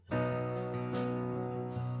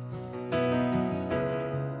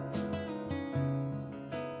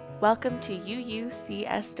Welcome to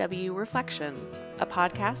UUCSW Reflections, a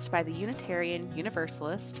podcast by the Unitarian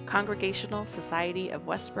Universalist Congregational Society of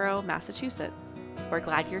Westboro, Massachusetts. We're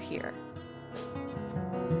glad you're here.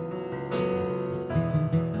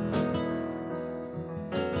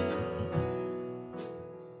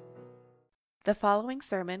 The following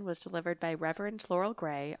sermon was delivered by Reverend Laurel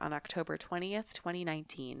Gray on October 20th,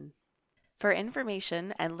 2019. For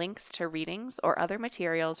information and links to readings or other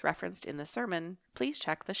materials referenced in the sermon, please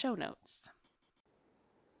check the show notes.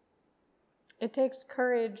 It takes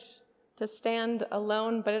courage to stand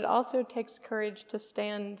alone, but it also takes courage to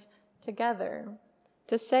stand together,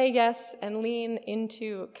 to say yes and lean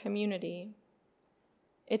into community.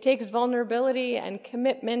 It takes vulnerability and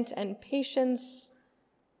commitment and patience,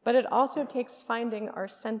 but it also takes finding our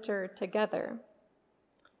center together.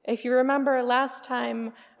 If you remember last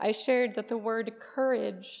time, I shared that the word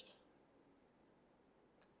courage,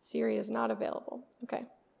 Siri is not available. Okay.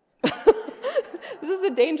 This is the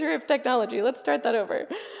danger of technology. Let's start that over.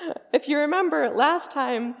 If you remember last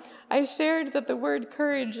time, I shared that the word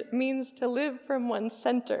courage means to live from one's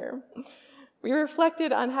center. We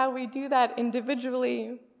reflected on how we do that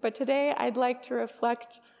individually, but today I'd like to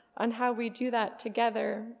reflect on how we do that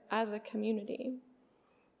together as a community.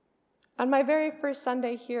 On my very first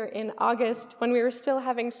Sunday here in August, when we were still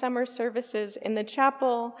having summer services in the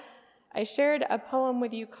chapel, I shared a poem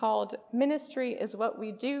with you called "Ministry is What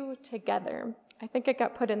We Do Together." I think it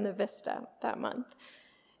got put in the Vista that month.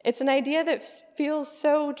 It's an idea that feels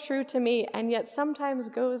so true to me and yet sometimes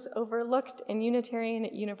goes overlooked in Unitarian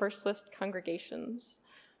Universalist congregations.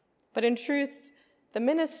 But in truth, the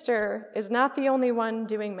minister is not the only one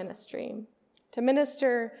doing ministry. To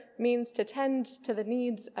minister means to tend to the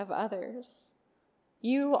needs of others.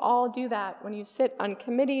 You all do that when you sit on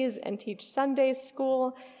committees and teach Sunday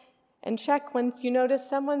school and check once you notice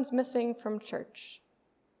someone's missing from church.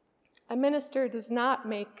 A minister does not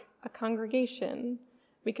make a congregation.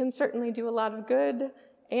 We can certainly do a lot of good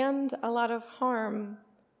and a lot of harm,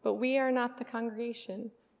 but we are not the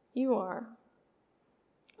congregation. You are.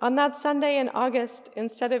 On that Sunday in August,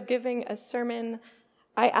 instead of giving a sermon,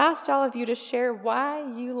 I asked all of you to share why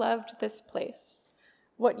you loved this place,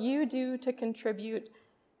 what you do to contribute,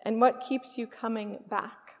 and what keeps you coming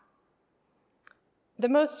back. The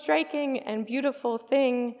most striking and beautiful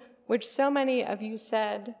thing, which so many of you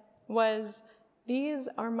said, was, "These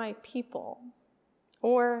are my people,"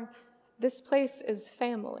 or "This place is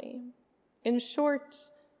family." In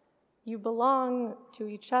short, you belong to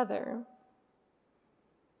each other.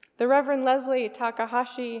 The Reverend Leslie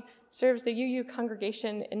Takahashi serves the UU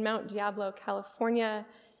congregation in Mount Diablo, California,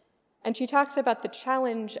 and she talks about the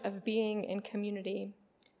challenge of being in community,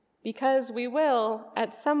 because we will,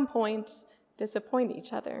 at some point, disappoint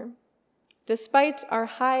each other. Despite our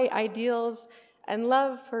high ideals and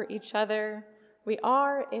love for each other, we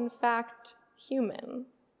are, in fact, human.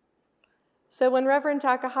 So when Reverend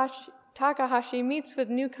Takahashi meets with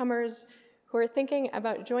newcomers who are thinking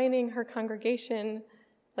about joining her congregation,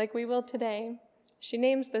 like we will today, she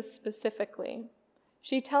names this specifically.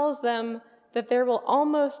 She tells them that there will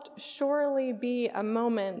almost surely be a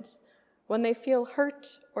moment when they feel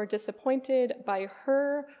hurt or disappointed by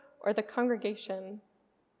her or the congregation.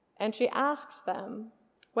 And she asks them,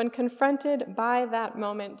 when confronted by that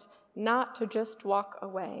moment, not to just walk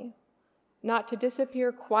away, not to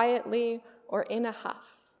disappear quietly or in a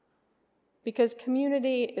huff, because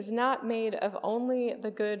community is not made of only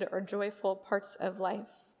the good or joyful parts of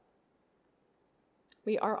life.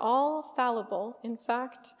 We are all fallible, in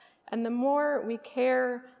fact, and the more we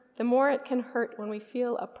care, the more it can hurt when we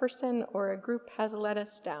feel a person or a group has let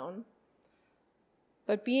us down.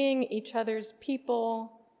 But being each other's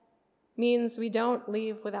people means we don't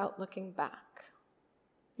leave without looking back.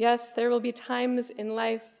 Yes, there will be times in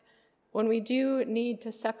life when we do need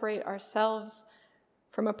to separate ourselves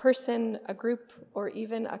from a person, a group, or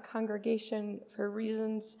even a congregation for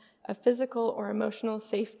reasons of physical or emotional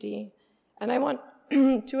safety. And I want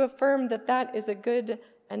to affirm that that is a good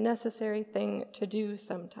and necessary thing to do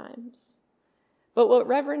sometimes. But what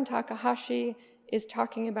Reverend Takahashi is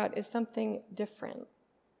talking about is something different.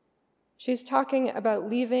 She's talking about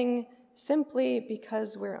leaving simply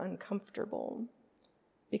because we're uncomfortable,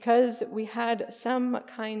 because we had some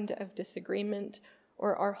kind of disagreement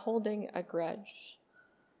or are holding a grudge.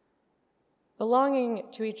 Belonging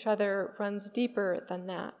to each other runs deeper than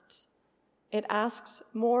that. It asks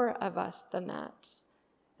more of us than that.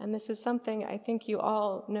 And this is something I think you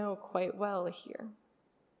all know quite well here.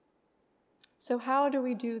 So how do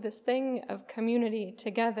we do this thing of community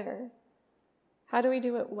together? How do we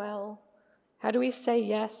do it well? How do we say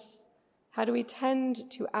yes? How do we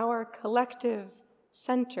tend to our collective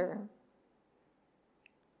center.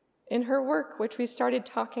 In her work, which we started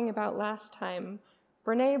talking about last time,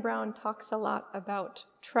 Brené Brown talks a lot about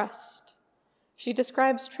trust. She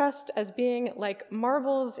describes trust as being like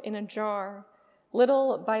marbles in a jar.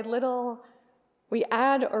 Little by little, we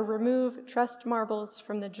add or remove trust marbles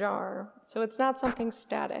from the jar. So it's not something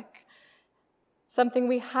static, something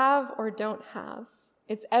we have or don't have.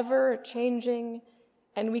 It's ever changing,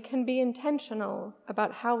 and we can be intentional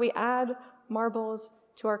about how we add marbles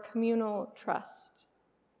to our communal trust.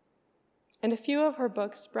 In a few of her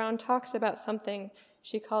books, Brown talks about something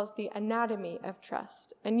she calls the anatomy of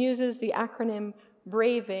trust and uses the acronym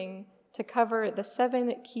BRAVING to cover the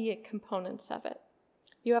 7 key components of it.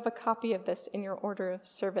 You have a copy of this in your order of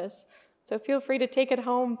service, so feel free to take it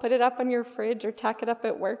home, put it up on your fridge, or tack it up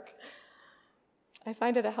at work. I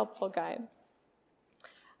find it a helpful guide.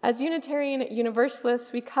 As Unitarian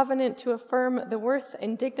Universalists, we covenant to affirm the worth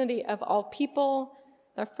and dignity of all people,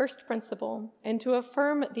 our first principle, and to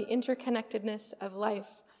affirm the interconnectedness of life,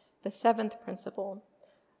 the 7th principle.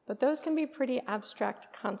 But those can be pretty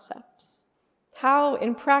abstract concepts. How,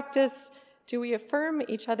 in practice, do we affirm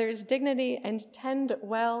each other's dignity and tend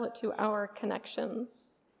well to our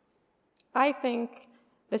connections? I think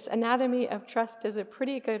this anatomy of trust is a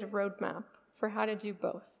pretty good roadmap for how to do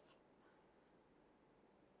both.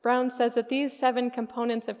 Brown says that these 7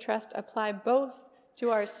 components of trust apply both to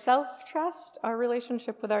our self-trust, our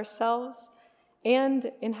relationship with ourselves,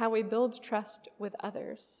 and in how we build trust with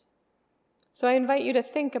others. So I invite you to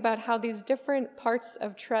think about how these different parts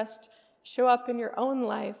of trust show up in your own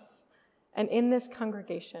life and in this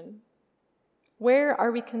congregation. Where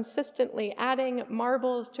are we consistently adding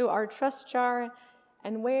marbles to our trust jar,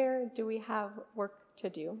 and where do we have work to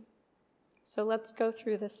do? So let's go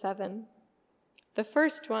through the 7. The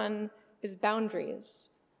first one is boundaries.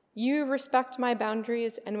 You respect my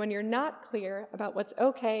boundaries, and when you're not clear about what's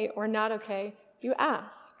okay or not okay, you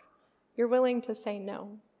ask. You're willing to say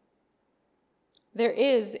no. There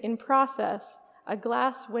is, in process, a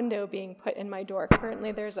glass window being put in my door.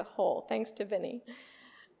 Currently, there's a hole, thanks to Vinny.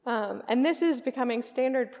 And this is becoming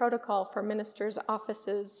standard protocol for ministers'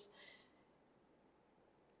 offices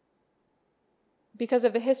because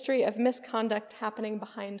of the history of misconduct happening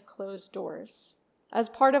behind closed doors. As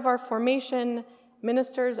part of our formation,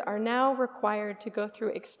 ministers are now required to go through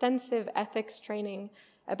extensive ethics training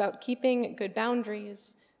about keeping good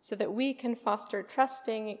boundaries so that we can foster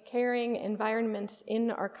trusting, caring environments in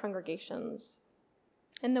our congregations.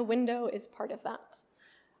 And the window is part of that.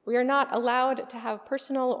 We are not allowed to have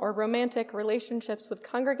personal or romantic relationships with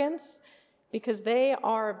congregants because they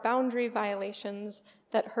are boundary violations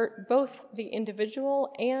that hurt both the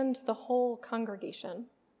individual and the whole congregation.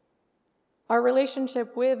 Our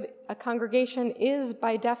relationship with a congregation is,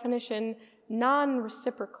 by definition,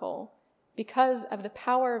 non-reciprocal because of the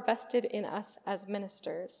power vested in us as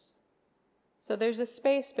ministers. So there's a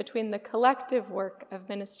space between the collective work of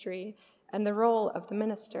ministry and the role of the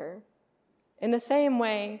minister. In the same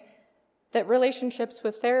way that relationships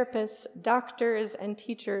with therapists, doctors, and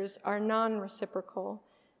teachers are non-reciprocal,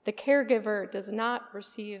 the caregiver does not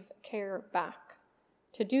receive care back.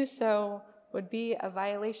 To do so would be a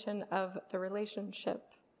violation of the relationship.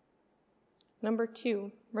 Number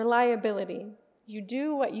 2, reliability. You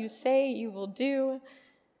do what you say you will do.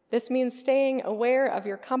 This means staying aware of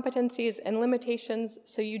your competencies and limitations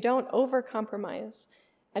so you don't overcompromise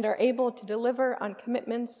and are able to deliver on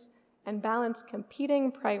commitments and balance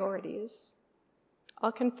competing priorities.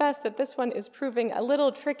 I'll confess that this one is proving a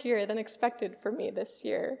little trickier than expected for me this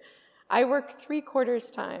year. I work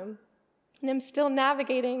 3/4 time, and I'm still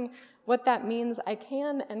navigating what that means I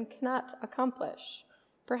can and cannot accomplish.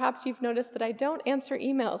 Perhaps you've noticed that I don't answer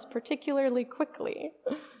emails particularly quickly.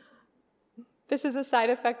 This is a side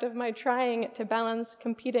effect of my trying to balance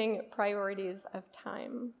competing priorities of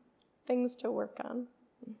time. Things to work on.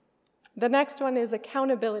 The next one is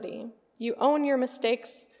accountability. You own your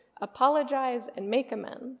mistakes, apologize, and make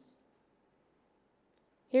amends.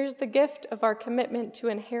 Here's the gift of our commitment to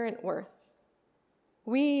inherent worth.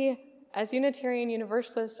 We, as Unitarian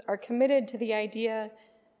Universalists, are committed to the idea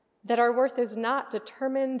that our worth is not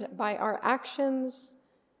determined by our actions,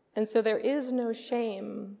 and so there is no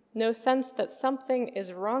shame, no sense that something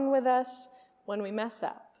is wrong with us when we mess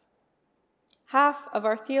up. Half of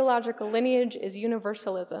our theological lineage is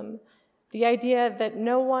universalism, the idea that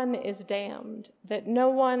no one is damned, that no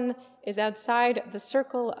one is outside the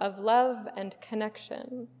circle of love and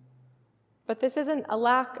connection. But this isn't a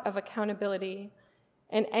lack of accountability,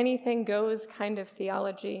 an anything goes kind of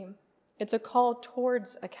theology. It's a call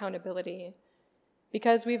towards accountability,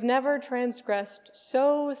 because we've never transgressed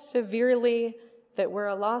so severely that we're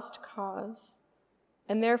a lost cause,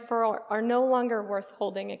 and therefore are no longer worth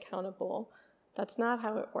holding accountable. That's not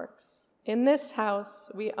how it works. In this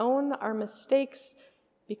house, we own our mistakes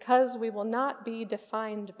because we will not be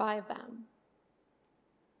defined by them.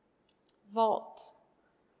 Vault.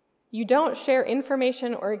 You don't share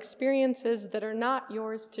information or experiences that are not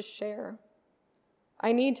yours to share.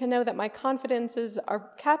 I need to know that my confidences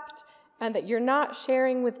are kept and that you're not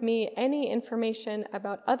sharing with me any information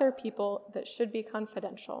about other people that should be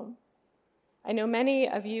confidential. I know many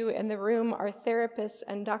of you in the room are therapists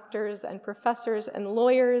and doctors and professors and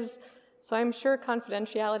lawyers, so I'm sure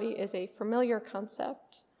confidentiality is a familiar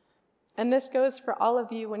concept. And this goes for all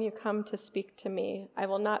of you when you come to speak to me. I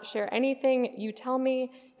will not share anything you tell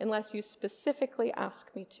me unless you specifically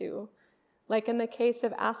ask me to, like in the case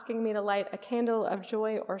of asking me to light a candle of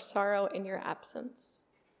joy or sorrow in your absence.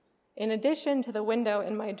 In addition to the window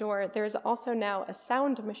in my door, there is also now a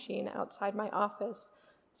sound machine outside my office,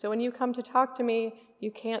 so when you come to talk to me, you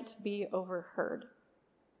can't be overheard.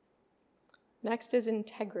 Next is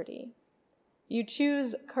integrity. You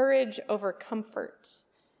choose courage over comfort.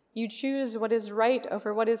 You choose what is right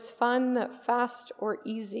over what is fun, fast, or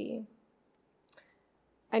easy.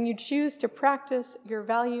 And you choose to practice your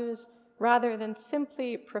values rather than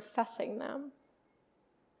simply professing them.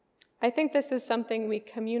 I think this is something we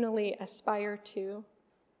communally aspire to.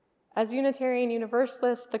 As Unitarian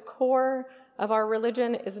Universalists, the core of our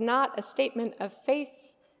religion is not a statement of faith,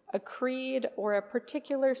 a creed, or a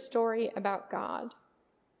particular story about God.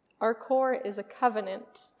 Our core is a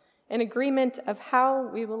covenant, an agreement of how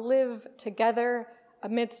we will live together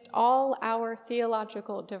amidst all our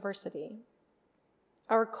theological diversity.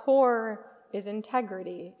 Our core is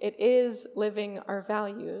integrity. It is living our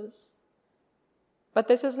values. But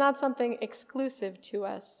this is not something exclusive to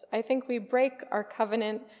us. I think we break our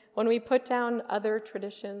covenant when we put down other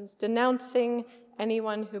traditions, denouncing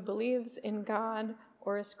anyone who believes in God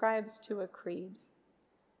or ascribes to a creed.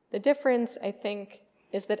 The difference, I think,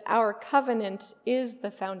 is that our covenant is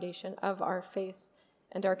the foundation of our faith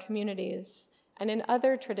and our communities. And in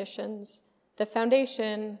other traditions, the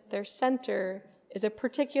foundation, their center, is a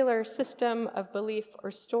particular system of belief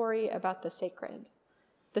or story about the sacred.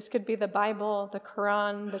 This could be the Bible, the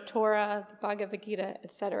Quran, the Torah, the Bhagavad Gita,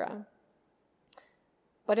 etc.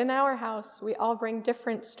 But in our house, we all bring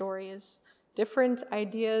different stories, different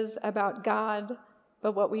ideas about God,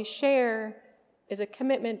 but what we share is a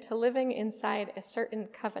commitment to living inside a certain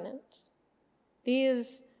covenant.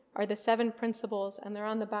 These are the 7 principles, and they're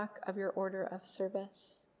on the back of your order of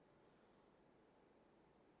service.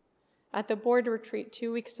 At the board retreat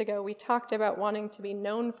 2 weeks ago, we talked about wanting to be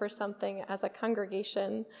known for something as a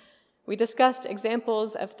congregation. We discussed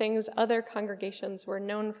examples of things other congregations were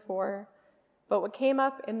known for. But what came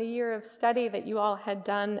up in the year of study that you all had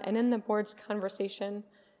done and in the board's conversation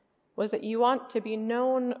was that you want to be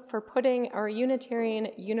known for putting our Unitarian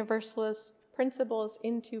Universalist principles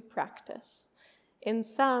into practice. In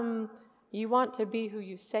sum, you want to be who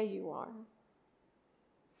you say you are.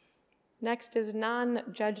 Next is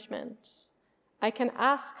non-judgment. I can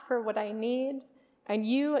ask for what I need, and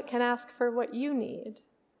you can ask for what you need.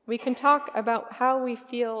 We can talk about how we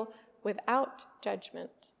feel without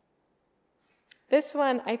judgment. This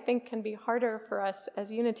one, I think, can be harder for us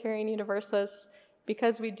as Unitarian Universalists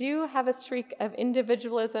because we do have a streak of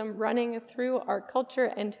individualism running through our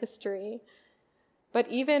culture and history. But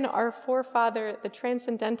even our forefather, the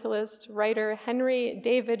transcendentalist writer Henry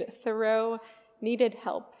David Thoreau, needed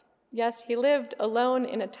help. Yes, he lived alone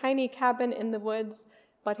in a tiny cabin in the woods,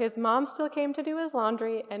 but his mom still came to do his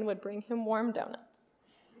laundry and would bring him warm donuts.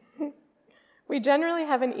 We generally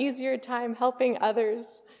have an easier time helping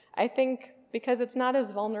others, I think, because it's not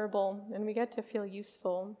as vulnerable and we get to feel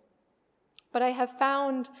useful. But I have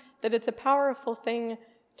found that it's a powerful thing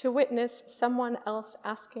to witness someone else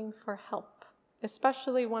asking for help,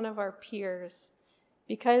 especially one of our peers,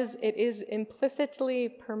 because it is implicitly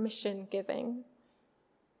permission-giving.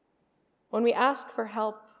 When we ask for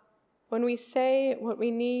help, when we say what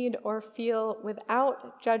we need or feel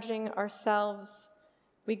without judging ourselves,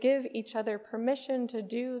 we give each other permission to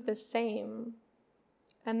do the same.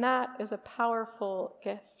 And that is a powerful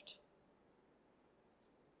gift.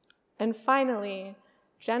 And finally,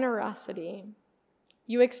 generosity.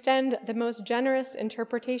 You extend the most generous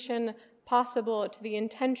interpretation possible to the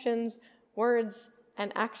intentions, words,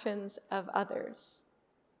 and actions of others.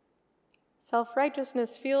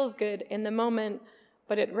 Self-righteousness feels good in the moment,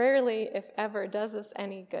 but it rarely, if ever, does us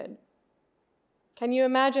any good. Can you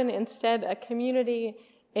imagine instead a community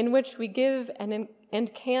in which we give and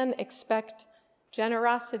can expect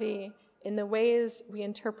generosity in the ways we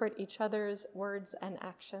interpret each other's words and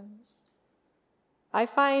actions? I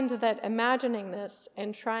find that imagining this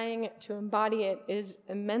and trying to embody it is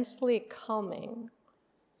immensely calming.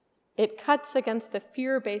 It cuts against the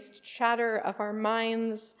fear-based chatter of our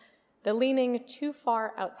minds, the leaning too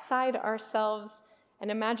far outside ourselves and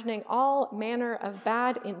imagining all manner of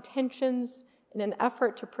bad intentions in an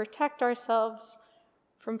effort to protect ourselves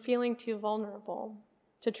from feeling too vulnerable,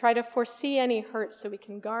 to try to foresee any hurt so we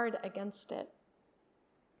can guard against it.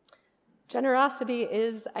 Generosity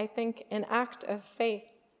is, I think, an act of faith.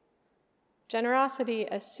 Generosity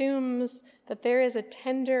assumes that there is a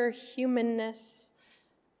tender humanness,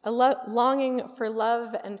 a longing for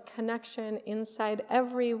love and connection inside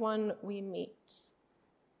everyone we meet.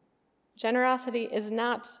 Generosity is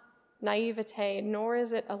not naivete, nor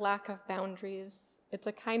is it a lack of boundaries. It's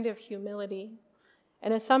a kind of humility,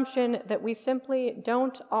 an assumption that we simply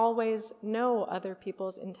don't always know other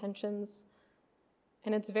people's intentions,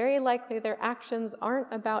 and it's very likely their actions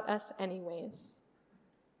aren't about us anyways.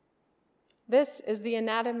 This is the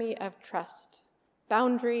anatomy of trust: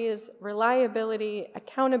 boundaries, reliability,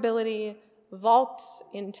 accountability, vault,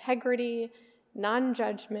 integrity,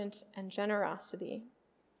 non-judgment, and generosity.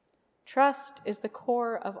 Trust is the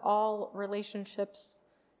core of all relationships,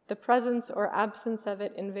 the presence or absence of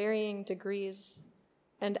it in varying degrees,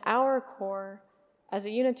 and our core as a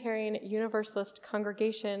Unitarian Universalist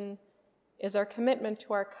congregation is our commitment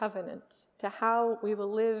to our covenant, to how we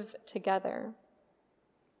will live together.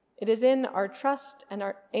 It is in our trust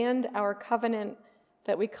and our covenant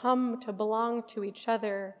that we come to belong to each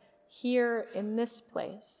other here in this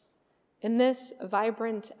place, in this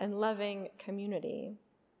vibrant and loving community.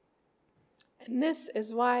 And this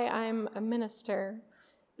is why I'm a minister,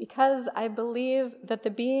 because I believe that the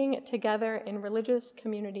being together in religious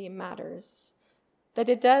community matters, that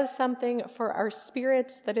it does something for our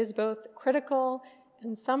spirits that is both critical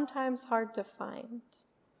and sometimes hard to find.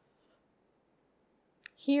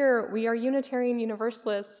 Here, we are Unitarian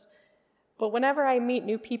Universalists, but whenever I meet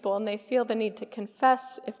new people and they feel the need to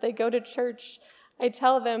confess if they go to church, I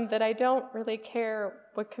tell them that I don't really care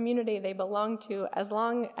what community they belong to as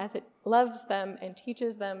long as it loves them and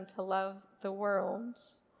teaches them to love the world.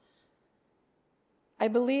 I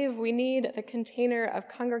believe we need the container of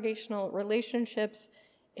congregational relationships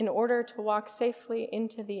in order to walk safely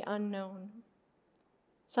into the unknown.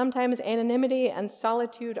 Sometimes anonymity and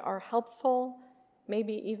solitude are helpful,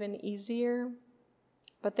 maybe even easier,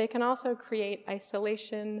 but they can also create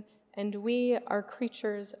isolation, and we are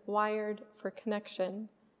creatures wired for connection.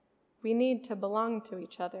 We need to belong to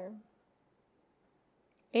each other.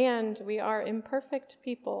 And we are imperfect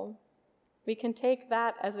people. We can take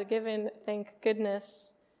that as a given, thank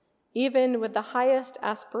goodness. Even with the highest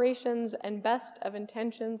aspirations and best of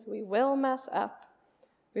intentions, we will mess up.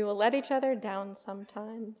 We will let each other down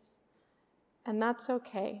sometimes. And that's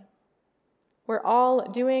okay. We're all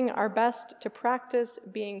doing our best to practice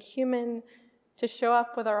being human, to show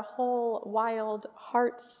up with our whole wild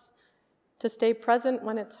hearts, to stay present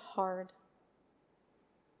when it's hard.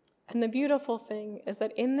 And the beautiful thing is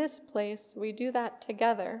that in this place, we do that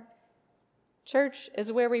together. Church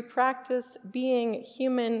is where we practice being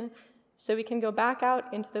human so we can go back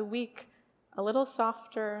out into the week a little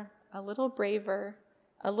softer, a little braver,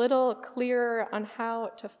 a little clearer on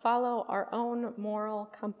how to follow our own moral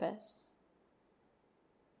compass.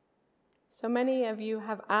 So many of you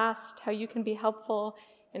have asked how you can be helpful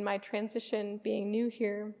in my transition being new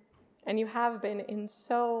here, and you have been in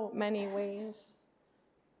so many ways.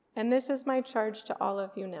 And this is my charge to all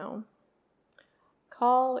of you now.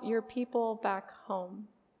 Call your people back home.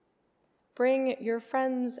 Bring your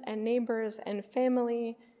friends and neighbors and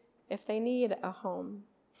family if they need a home.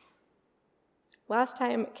 Last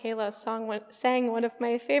time, Kayla sang one of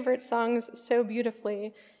my favorite songs so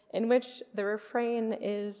beautifully, in which the refrain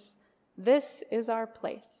is, "This is our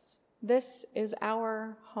place. This is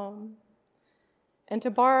our home." And to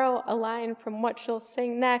borrow a line from what she'll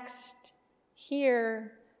sing next,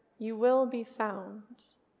 "Here you will be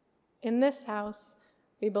found. In this house,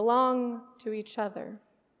 we belong to each other."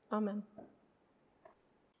 Amen.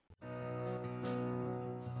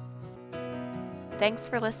 Thanks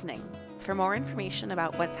for listening. For more information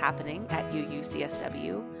about what's happening at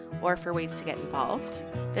UUCSW, or for ways to get involved,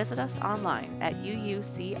 visit us online at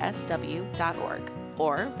uucsw.org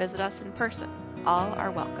or visit us in person. All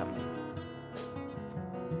are welcome.